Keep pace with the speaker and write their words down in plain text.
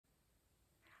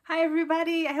Hi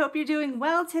everybody, I hope you're doing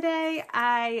well today.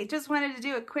 I just wanted to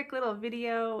do a quick little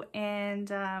video and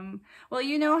well,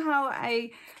 you know how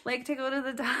I like to go to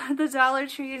the Dollar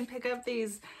Tree and pick up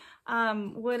these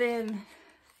wooden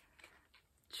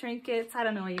trinkets. I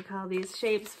don't know what you call these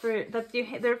shapes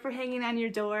they're for hanging on your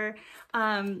door.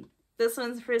 This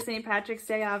one's for St. Patrick's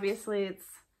Day. Obviously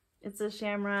it's a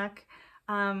shamrock.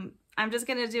 I'm just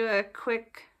gonna do a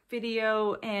quick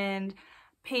video and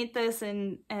paint this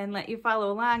and let you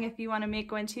follow along. If you want to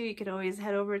make one too, you could always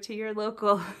head over to your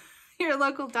local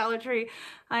Dollar Tree.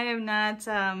 I am not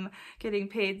getting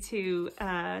paid to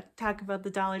talk about the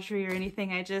Dollar Tree or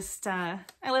anything. I just I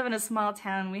live in a small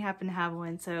town. We happen to have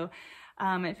one, so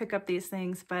I pick up these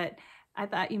things, but I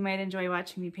thought you might enjoy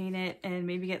watching me paint it and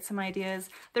maybe get some ideas.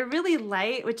 They're really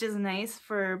light, which is nice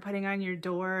for putting on your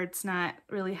door. It's not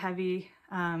really heavy,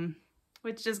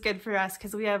 which is good for us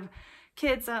because we have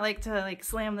kids that like to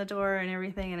slam the door and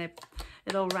everything, and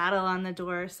it'll rattle on the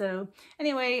door. So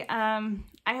anyway,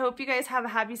 I hope you guys have a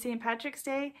happy St. Patrick's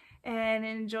Day and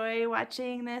enjoy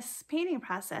watching this painting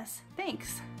process.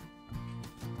 Thanks.